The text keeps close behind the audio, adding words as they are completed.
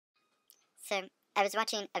So, I was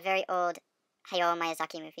watching a very old Hayao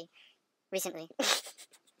Miyazaki movie recently.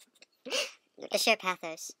 The sheer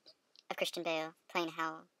pathos of Christian Bale playing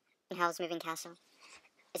Howl in Howl's Moving Castle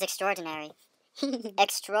is extraordinary.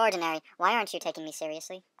 Extraordinary. Why aren't you taking me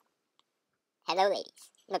seriously? Hello, ladies.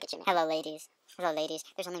 Look at you now. Hello, ladies. Hello, ladies.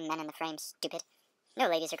 There's only men in the frame, stupid. No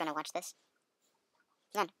ladies are gonna watch this.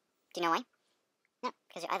 None. Do you know why? No,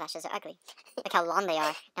 because your eyelashes are ugly. Look how long they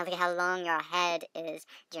are. Now look at how long your head is.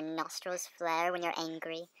 Your nostrils flare when you're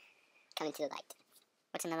angry. Come into the light.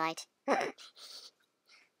 What's in the light? No!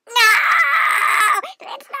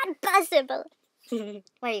 That's not possible.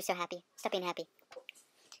 Why are you so happy? Stop being happy.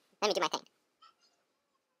 Let me do my thing.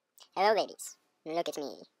 Hello, ladies. Look at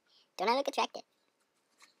me. Don't I look attractive?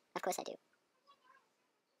 Of course I do.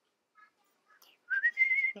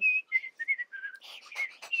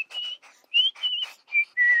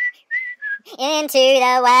 Into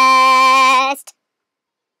the west,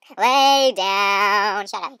 lay down.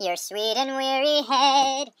 Shut up. Your sweet and weary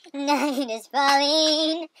head. Night is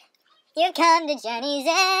falling. You come to journey's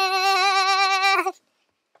end.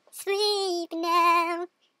 Sleep now.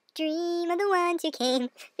 Dream of the ones who came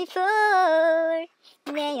before.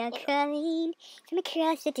 They are calling from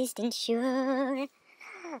across the distant shore.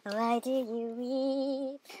 Why do you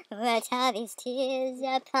weep? What are these tears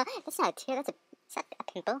upon? That's not a tear, that's a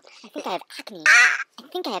pimple. I think I have acne. I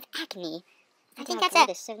think I have acne. I think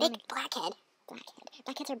that's a big blackhead. Blackhead.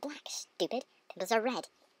 Blackheads are black, stupid. Pimples are red.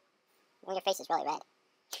 Well, your face is really red.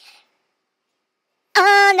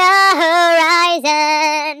 On the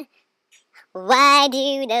horizon, why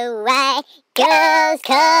do the white girls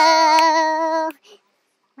call?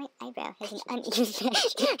 My eyebrow has an uneven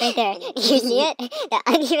edge. Right there. You see it? The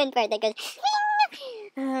uneven part that goes...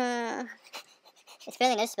 It's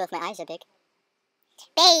really noticeable if my eyes are big.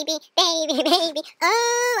 Baby, baby, baby.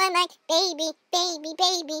 Oh, I like baby, baby,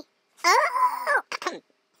 baby. Oh! Wait.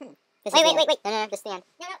 No, this is the end.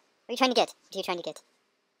 No. What are you trying to get? What are you trying to get?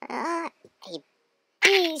 A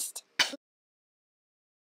beast.